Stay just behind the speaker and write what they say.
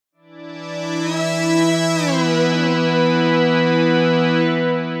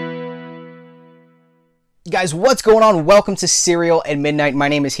Guys, what's going on? Welcome to Cereal at Midnight. My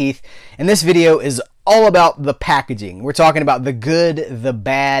name is Heath, and this video is all about the packaging. We're talking about the good, the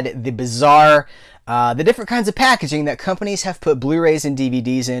bad, the bizarre, the different kinds of packaging that companies have put Blu-rays and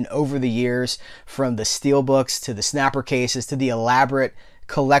DVDs in over the years, from the steelbooks to the snapper cases to the elaborate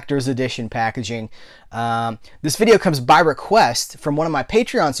collector's edition packaging. This video comes by request from one of my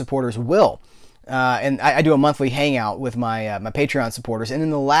Patreon supporters, Will. And I do a monthly hangout with my my Patreon supporters, and in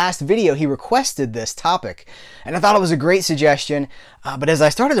the last video he requested this topic, and I thought it was a great suggestion. But as I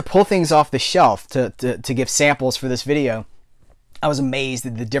started to pull things off the shelf to give samples for this video, I was amazed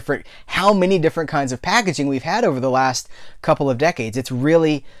at how many different kinds of packaging we've had over the last couple of decades. It's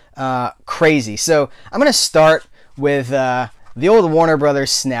really crazy. So I'm going to start with the old Warner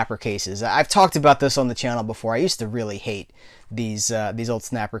Brothers snapper cases. I've talked about this on the channel before. I used to really hate these old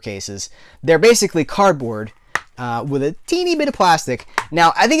snapper cases. They're basically cardboard with a teeny bit of plastic.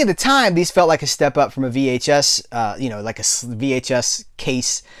 Now, I think at the time these felt like a step up from a VHS, like a VHS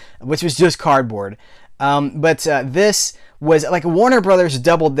case, which was just cardboard. But this was like Warner Brothers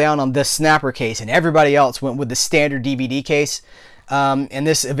doubled down on this snapper case, and everybody else went with the standard DVD case. And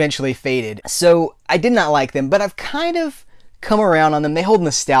this eventually faded. So I did not like them, but I've kind of come around on them. They hold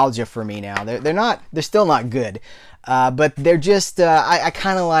nostalgia for me now. They're still not good. But they're just, I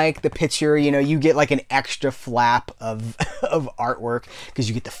kind of like the picture, you get like an extra flap of artwork, because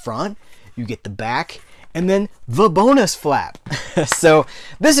you get the front, you get the back, and then the bonus flap. So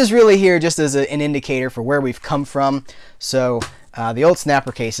this is really here just as an indicator for where we've come from. So the old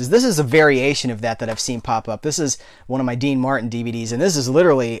snapper cases, this is a variation of that I've seen pop up. This is one of my Dean Martin DVDs, and this is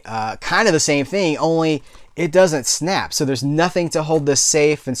literally kind of the same thing, only it doesn't snap. So there's nothing to hold this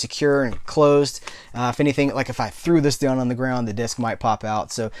safe and secure and closed. If anything, like if I threw this down on the ground, the disc might pop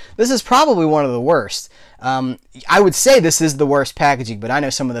out. So this is probably one of the worst. I would say this is the worst packaging, but I know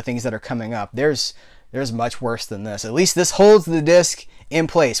some of the things that are coming up. There's much worse than this. At least this holds the disc in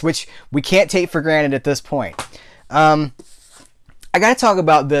place, which we can't take for granted at this point. I got to talk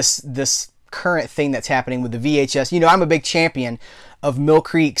about this current thing that's happening with the VHS. I'm a big champion of Mill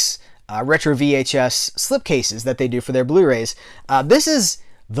Creek's retro VHS slipcases that they do for their Blu-rays. This is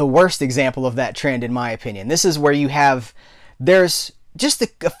the worst example of that trend, in my opinion. This is where there's just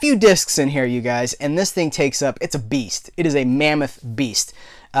a few discs in here, you guys, and this thing takes up, it's a beast. It is a mammoth beast.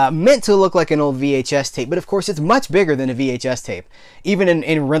 Meant to look like an old VHS tape, but of course it's much bigger than a VHS tape. Even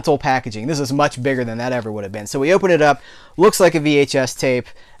in rental packaging, this is much bigger than that ever would have been. So we open it up, looks like a VHS tape,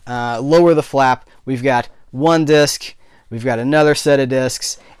 lower the flap, we've got one disc, we've got another set of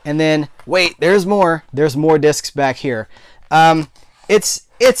discs, and then, wait, there's more discs back here.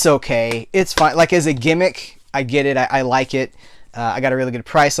 It's okay, it's fine. Like, as a gimmick, I get it, I like it. I got a really good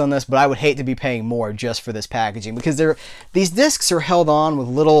price on this, but I would hate to be paying more just for this packaging, because these discs are held on with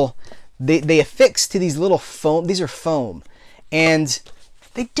little, they affix to these little foam, these are foam, and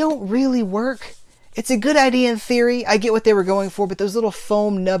they don't really work. It's a good idea in theory, I get what they were going for, but those little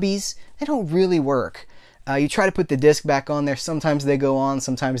foam nubbies, they don't really work. You try to put the disc back on there, sometimes they go on,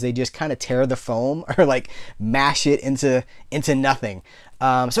 sometimes they just kind of tear the foam or like mash it into nothing.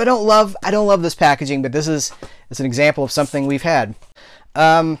 So I don't love this packaging, but it's an example of something we've had.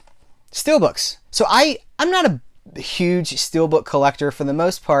 Steelbooks. So I'm not a huge steelbook collector for the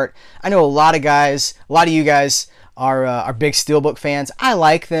most part. I know a lot of you guys are big steelbook fans. I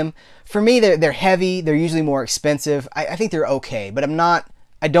like them. For me, they're heavy. They're usually more expensive. I think they're okay, but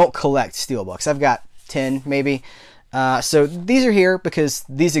I don't collect steelbooks. I've got 10 maybe. So these are here because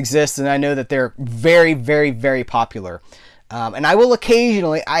these exist, and I know that they're very, very, very popular. And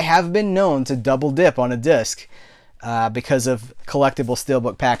I have been known to double dip on a disc because of collectible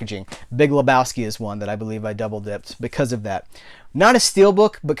steelbook packaging. Big Lebowski is one that I believe I double dipped because of that. Not a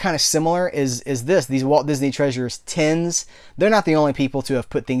steelbook, but kind of similar is these Walt Disney Treasures tins. They're not the only people to have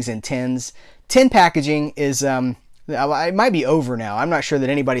put things in tins. Tin packaging is it might be over now. I'm not sure that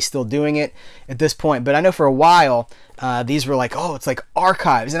anybody's still doing it at this point, but I know for a while these were like, oh, it's like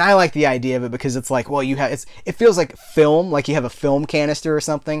archives, and I like the idea of it because it's like, well, it feels like film, like you have a film canister or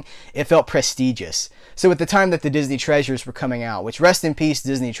something. It felt prestigious. So at the time that the Disney Treasures were coming out, which, rest in peace,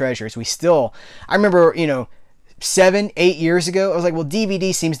 Disney Treasures, I remember, 7-8 years ago, I was like, well,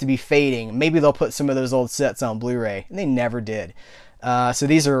 DVD seems to be fading. Maybe they'll put some of those old sets on Blu-ray, and they never did. So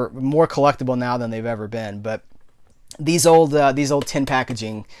these are more collectible now than they've ever been, but these old tin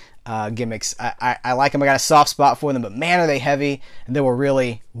packaging gimmicks, I like them. I got a soft spot for them, but man, are they heavy, and they will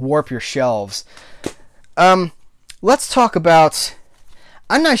really warp your shelves. Let's talk about,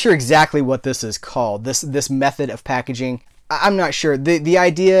 I'm not sure exactly what this is called, this method of packaging. I'm not sure. The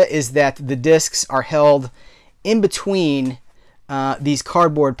idea is that the discs are held in between these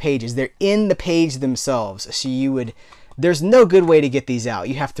cardboard pages. They're in the page themselves. So there's no good way to get these out.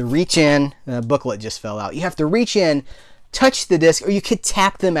 You have to reach in. The booklet just fell out. You have to reach in, touch the disc, or you could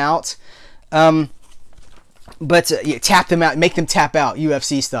tap them out. Tap them out, make them tap out,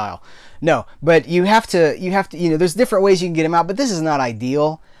 UFC style. No, but you have to, there's different ways you can get them out, but this is not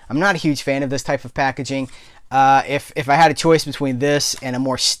ideal. I'm not a huge fan of this type of packaging. If I had a choice between this and a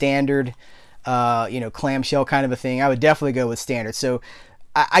more standard, clamshell kind of a thing, I would definitely go with standard. So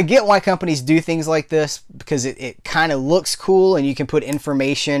I get why companies do things like this, because it kind of looks cool and you can put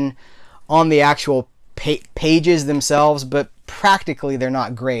information on the actual pages themselves, but practically they're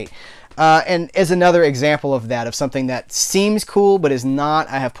not great. And as another example of that, of something that seems cool but is not,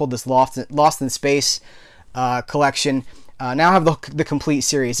 I have pulled this Lost in Space collection. Now I have the complete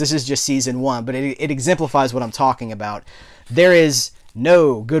series. This is just season 1, but it exemplifies what I'm talking about. There is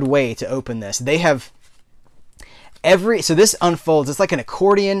no good way to open this. They have so this unfolds. It's like an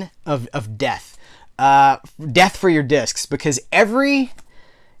accordion of death. Death for your discs, because every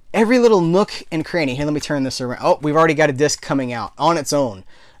little nook and cranny. Here, let me turn this around. Oh, we've already got a disc coming out on its own.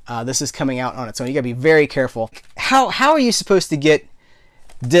 This is coming out on its own. You gotta be very careful. How are you supposed to get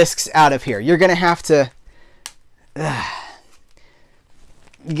discs out of here? You're gonna have to.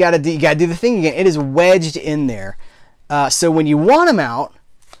 You gotta do the thing again. It is wedged in there. So when you want them out,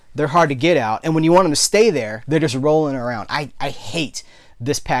 they're hard to get out, and when you want them to stay there, they're just rolling around. I hate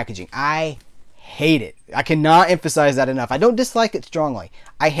this packaging. I hate it. I cannot emphasize that enough. I don't dislike it strongly.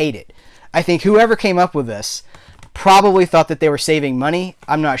 I hate it. I think whoever came up with this probably thought that they were saving money.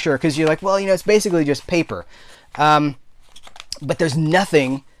 I'm not sure, because you're like, well, it's basically just paper. But there's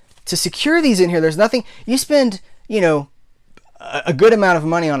nothing to secure these in here. There's nothing. You spend, a good amount of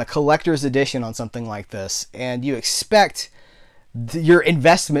money on a collector's edition on something like this, and you expect your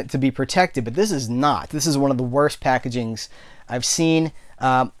investment to be protected, but this is not. This is one of the worst packagings I've seen.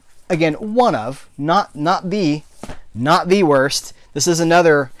 Again, one of, not the worst. This is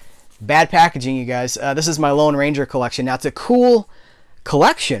another bad packaging, you guys. This is my Lone Ranger collection. Now, it's a cool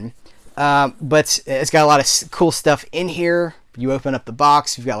collection, but it's got a lot of cool stuff in here. You open up the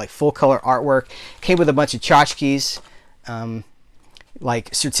box, you've got like full color artwork. Came with a bunch of tchotchkes,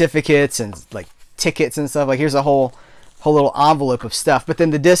 like certificates and like tickets and stuff. Like, here's a whole little envelope of stuff. But then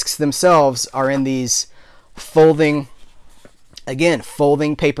the discs themselves are in these folding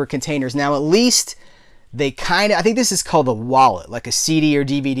paper containers. Now, at least they I think this is called a wallet, like a CD or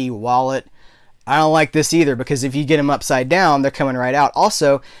DVD wallet. I don't like this either, because if you get them upside down, they're coming right out.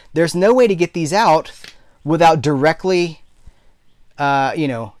 Also, there's no way to get these out without directly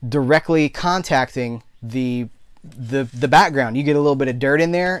contacting the background. You get a little bit of dirt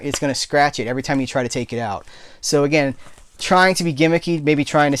in there, it's going to scratch it every time you try to take it out. So again, trying to be gimmicky, maybe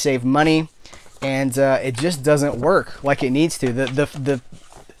trying to save money, and it just doesn't work like it needs to.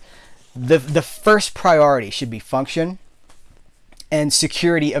 The first priority should be function and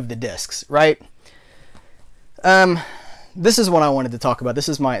security of the discs, right? This is what I wanted to talk about. This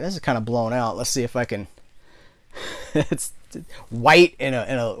is kind of blown out. Let's see if I can. It's white in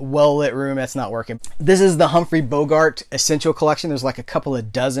a well-lit room. That's not working. This is the Humphrey Bogart Essential Collection. There's like a couple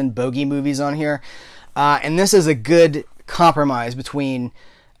of dozen bogey movies on here, and this is a good compromise between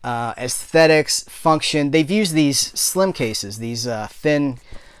aesthetics, function. They've used these slim cases, these thin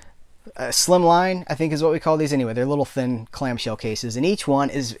slim line, I think is what we call these. Anyway, they're little thin clamshell cases, and each one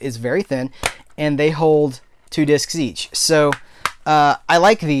is very thin, and they hold 2 discs each. So I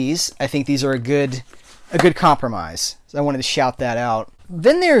like these. I think these are a good compromise. So I wanted to shout that out.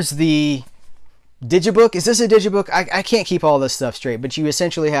 Then there's the Digibook. Is this a Digibook? I can't keep all this stuff straight, but you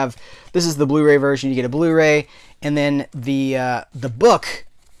essentially have, this is the Blu-ray version. You get a Blu-ray, and then the book.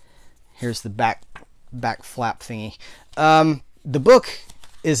 Here's the back flap thingy. The book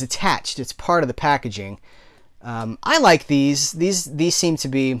is attached. It's part of the packaging. I like these. These seem to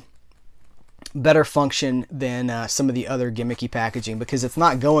be better function than some of the other gimmicky packaging, because it's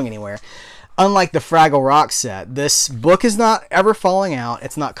not going anywhere. Unlike the Fraggle Rock set, this book is not ever falling out.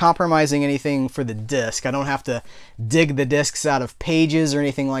 It's not compromising anything for the disc. I don't have to dig the discs out of pages or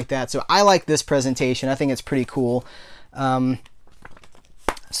anything like that. So I like this presentation. I think it's pretty cool.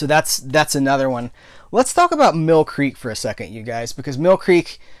 So that's another one. Let's talk about Mill Creek for a second, you guys, because Mill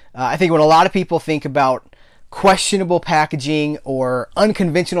Creek, I think when a lot of people think about questionable packaging or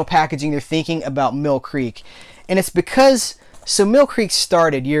unconventional packaging, they're thinking about Mill Creek. And it's because, so Mill Creek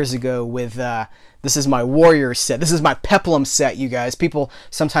started years ago with This is my Warriors set. This is my Peplum set, you guys. People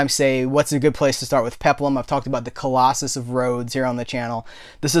sometimes say, what's a good place to start with Peplum? I've talked about the Colossus of Rhodes here on the channel.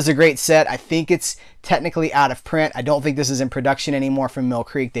 This is a great set. I think it's technically out of print. I don't think this is in production anymore from Mill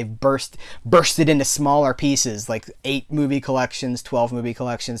Creek. They've bursted into smaller pieces, like 8 movie collections, 12 movie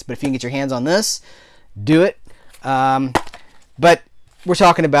collections. But if you can get your hands on this, do it. But we're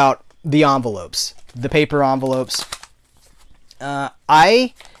talking about the envelopes, the paper envelopes.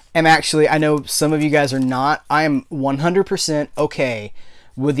 I am actually, I know some of you guys are not, I am 100% okay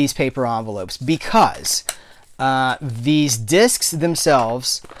with these paper envelopes because these discs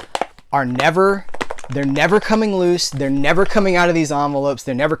themselves are they're never coming loose. They're never coming out of these envelopes.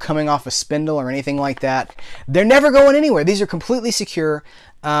 They're never coming off a spindle or anything like that. They're never going anywhere. These are completely secure.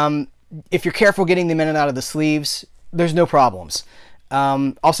 If you're careful getting them in and out of the sleeves, there's no problems.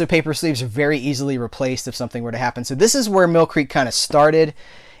 Also, paper sleeves are very easily replaced if something were to happen. So this is where Mill Creek kind of started.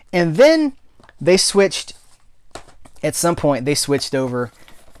 And then they switched, at some point, they switched over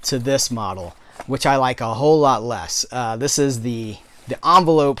to this model, which I like a whole lot less. This is the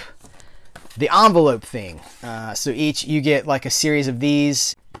envelope thing. So you get like a series of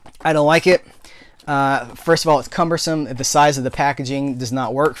these. I don't like it. First of all, it's cumbersome. The size of the packaging does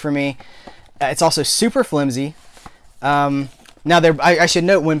not work for me. It's also super flimsy. Now, I should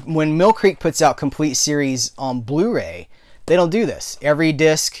note, when Mill Creek puts out complete series on Blu-ray, they don't do this. Every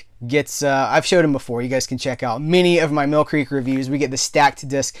disc gets, I've showed them before. You guys can check out many of my Mill Creek reviews. We get the stacked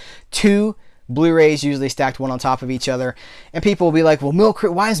disc, 2 Blu-rays usually stacked one on top of each other. And people will be like, well, Mill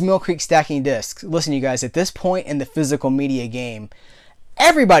Creek, why is Mill Creek stacking discs? Listen, you guys, at this point in the physical media game,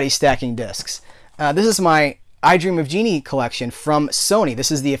 everybody's stacking discs. This is my I Dream of Jeannie collection from Sony.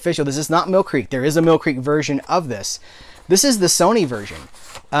 This is the official. This is not Mill Creek. There is a Mill Creek version of this. This is the Sony version.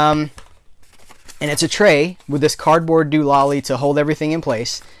 And it's a tray with this cardboard doolally to hold everything in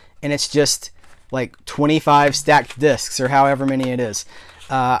place. And it's just like 25 stacked discs or however many it is.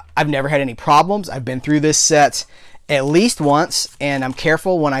 I've never had any problems. I've been through this set at least once, and I'm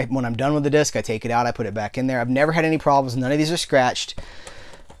careful when I'm done with the disc. I take it out, I put it back in there. I've never had any problems. None of these are scratched.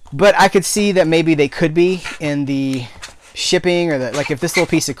 But I could see that maybe they could be in the shipping, or like if this little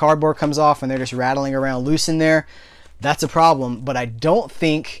piece of cardboard comes off and they're just rattling around loose in there, that's a problem. But I don't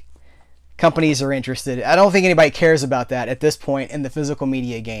think companies are interested. I don't think anybody cares about that at this point in the physical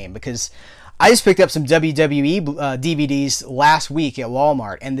media game, because I just picked up some WWE DVDs last week at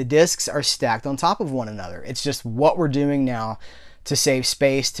Walmart, and the discs are stacked on top of one another. It's just what we're doing now to save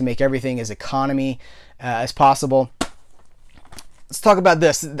space, to make everything as economy as possible. Let's talk about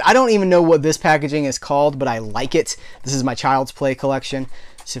this. I don't even know what this packaging is called, but I like it. This is my Child's Play collection.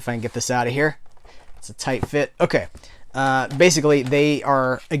 See if I can get this out of here. It's a tight fit. Okay. Basically, they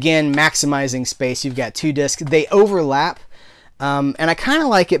are, again, maximizing space. You've got 2 discs. They overlap, and I kind of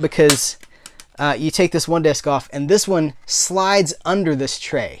like it because you take this one disc off, and this one slides under this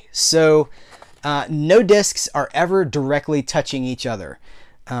tray. So no discs are ever directly touching each other.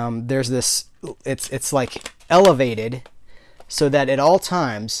 There's this, it's like elevated so that at all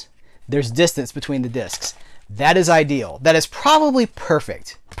times there's distance between the discs. That is ideal. That is probably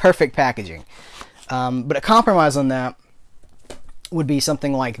perfect packaging. But a compromise on that would be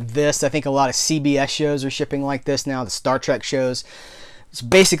something like this. I think a lot of CBS shows are shipping like this now, the Star Trek shows. It's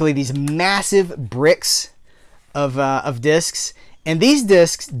basically these massive bricks of discs, and these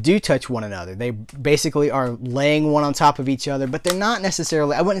discs do touch one another. They basically are laying one on top of each other, but they're not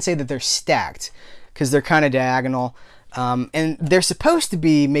necessarily, I wouldn't say that they're stacked, because they're kind of diagonal. And they're supposed to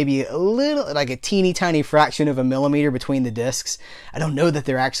be maybe a little, like a teeny tiny fraction of a millimeter between the discs. I don't know that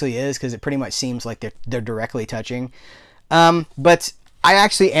there actually is, because it pretty much seems like they're directly touching. But I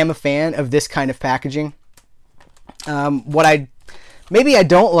actually am a fan of this kind of packaging. What maybe I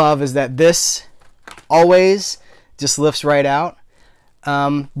don't love is that this always just lifts right out.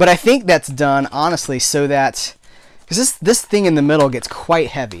 But I think that's done honestly so that, because this thing in the middle gets quite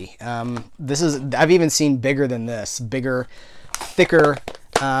heavy. I've even seen bigger than this, bigger, thicker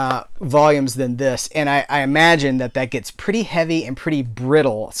volumes than this, and I imagine that gets pretty heavy and pretty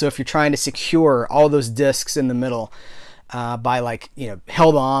brittle. So if you're trying to secure all those discs in the middle by, like,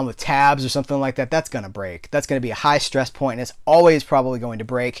 held on with tabs or something like that, that's going to break. That's going to be a high stress point, and it's always probably going to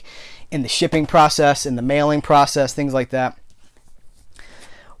break in the shipping process, in the mailing process, things like that.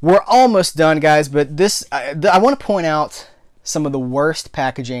 We're almost done, guys, but this, I want to point out some of the worst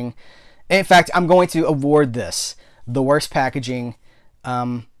packaging. In fact, I'm going to award this the worst packaging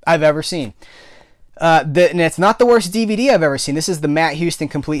I've ever seen. And it's not the worst DVD I've ever seen. This is the Matt Houston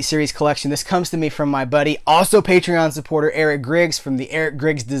Complete Series Collection. This comes to me from my buddy, also Patreon supporter, Eric Griggs from the Eric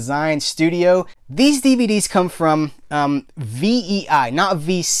Griggs Design Studio. These DVDs come from VEI, not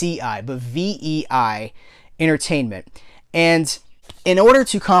VCI, but VEI Entertainment. And in order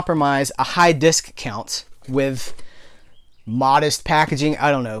to compromise a high disc count with modest packaging,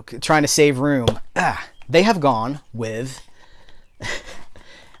 I don't know, trying to save room, they have gone with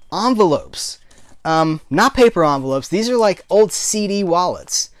envelopes. Not paper envelopes. These are like old CD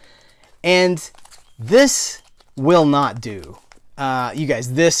wallets. And this will not do. You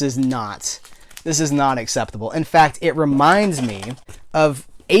guys, this is not acceptable. In fact, it reminds me of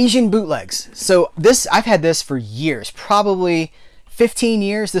Asian bootlegs. So this, I've had this for years, probably 15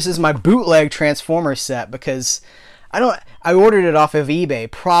 years. This is my bootleg Transformers set because I ordered it off of eBay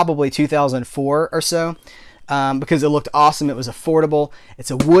probably 2004 or so because it looked awesome. It was affordable.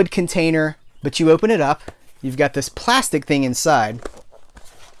 It's a wood container. But you open it up, you've got this plastic thing inside.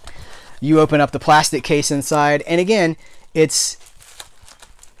 You open up the plastic case inside, and again, it's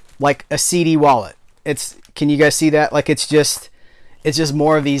like a CD wallet. Can you guys see that? Like it's just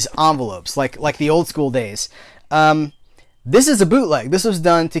more of these envelopes, like the old school days. This is a bootleg. This was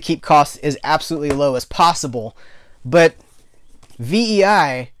done to keep costs as absolutely low as possible. But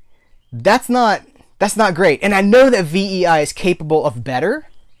VEI, that's not great. And I know that VEI is capable of better,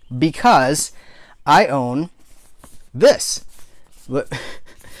 because I own this.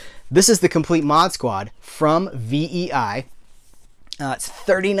 This is the Complete Mod Squad from VEI. It's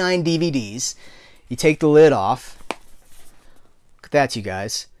 39 DVDs. You take the lid off. Look at that, you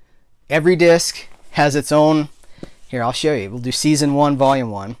guys. Every disc has its own. Here, I'll show you. We'll do Season 1,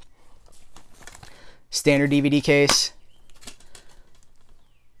 Volume 1. Standard DVD case.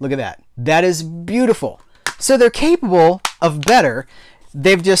 Look at that. That is beautiful. So they're capable of better.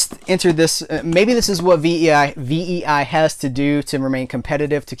 They've just entered this. Maybe this is what VEI has to do to remain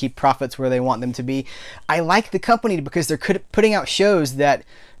competitive, to keep profits where they want them to be. I like the company because they're putting out shows that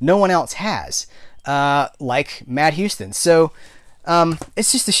no one else has, like Matt Houston. So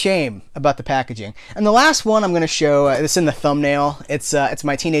it's just a shame about the packaging. And the last one I'm going to show, it's in the thumbnail. It's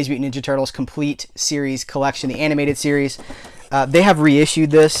my Teenage Mutant Ninja Turtles Complete Series Collection, the animated series. They have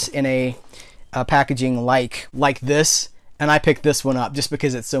reissued this in a packaging like this. And I picked this one up just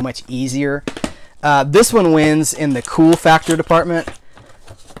because it's so much easier. This one wins in the cool factor department.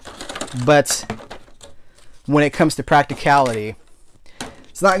 But when it comes to practicality,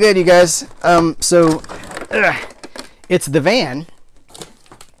 it's not good, you guys. It's the van.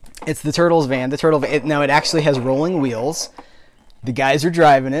 It's the Turtles van. The Turtle van. Now, it actually has rolling wheels. The guys are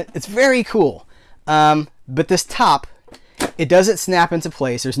driving it. It's very cool. But this top, it doesn't snap into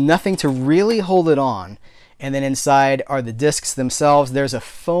place. There's nothing to really hold it on. And then inside are the discs themselves. There's a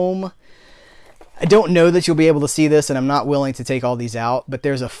foam. I don't know that you'll be able to see this, and I'm not willing to take all these out, but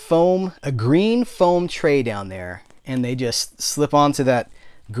there's a green foam tray down there, and they just slip onto that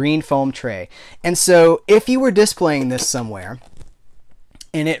green foam tray. And so if you were displaying this somewhere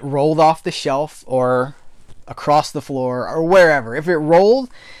and it rolled off the shelf or across the floor or wherever, if it rolled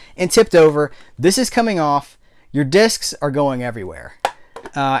and tipped over, this is coming off. Your discs are going everywhere.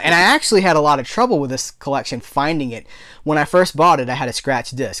 And I actually had a lot of trouble with this collection finding it. When I first bought it, I had a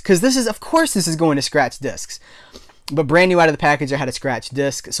scratch disc. Because of course this is going to scratch discs. But brand new out of the package, I had a scratch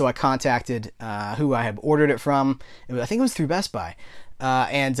disc. So I contacted who I had ordered it from. I think it was through Best Buy.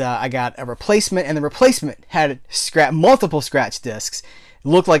 And I got a replacement. And the replacement had multiple scratch discs. It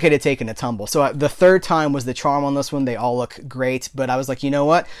looked like it had taken a tumble. So the third time was the charm on this one. They all look great. But I was like, you know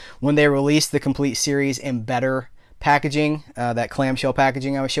what? When they released the complete series in better packaging, that clamshell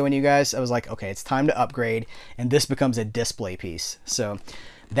packaging I was showing you guys, I was like, okay, it's time to upgrade, and this becomes a display piece. So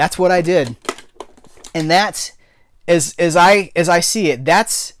that's what I did, and that's as I see it,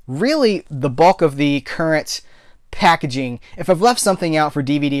 that's really the bulk of the current packaging. If I've left something out for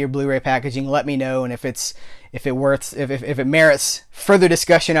DVD or Blu-ray packaging, let me know, and if it merits further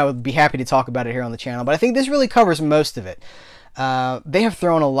discussion, I would be happy to talk about it here on the channel. But I think this really covers most of it. They have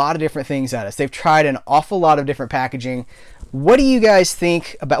thrown a lot of different things at us. They've tried an awful lot of different packaging. What do you guys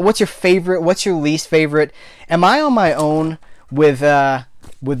think about, what's your favorite, what's your least favorite? Am I on my own with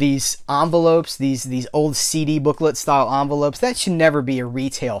these envelopes, these old CD booklet style envelopes? That should never be a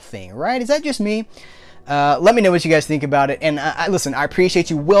retail thing, right? Is that just me? Let me know what you guys think about it. And listen, I appreciate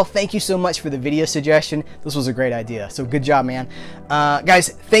you. Will, thank you so much for the video suggestion. This was a great idea. So good job, man. Guys,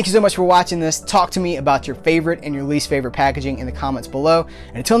 thank you so much for watching this. Talk to me about your favorite and your least favorite packaging in the comments below.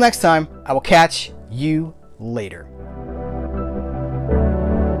 And until next time, I will catch you later.